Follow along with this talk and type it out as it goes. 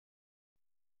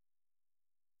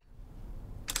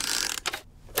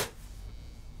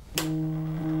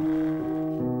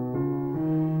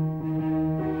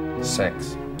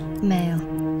Sex. Male.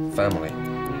 Family.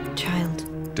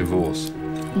 Child. Divorce.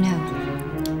 No.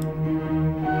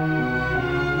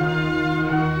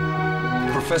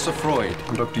 Professor Freud.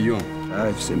 I'm Dr. Jung.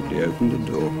 I've simply opened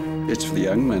a door. It's for the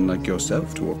young men like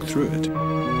yourself to walk through it.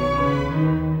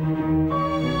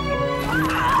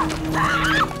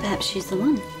 Perhaps she's the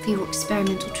one for your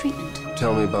experimental treatment.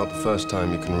 Tell me about the first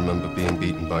time you can remember being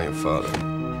beaten by your father.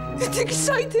 It's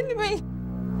exciting me.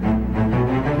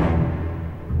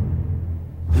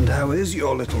 And how is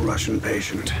your little Russian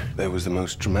patient? There was the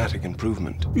most dramatic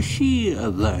improvement. Is she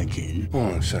a virgin?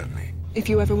 Oh, certainly. If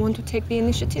you ever want to take the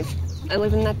initiative, I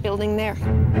live in that building there.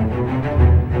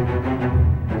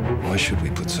 Why should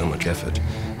we put so much effort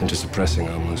into suppressing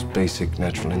our most basic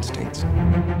natural instincts?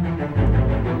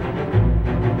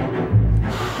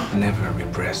 Never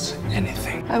repress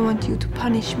anything. I want you to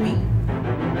punish me.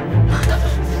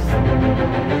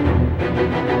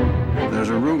 There's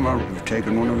a rumor you've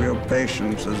taken one of your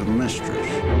patients as a mistress.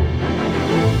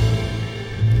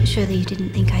 Surely you didn't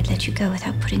think I'd let you go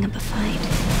without putting up a fight.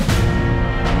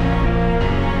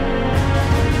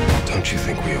 Don't you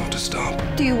think we ought to stop?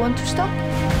 Do you want to stop?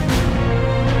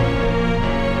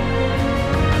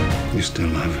 You still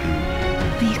love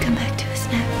him. Will you come back to us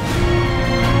now?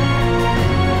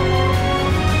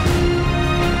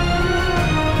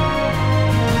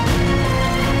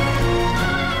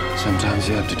 Sometimes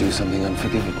you have to do something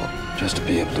unforgivable just to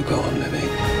be able to go on living.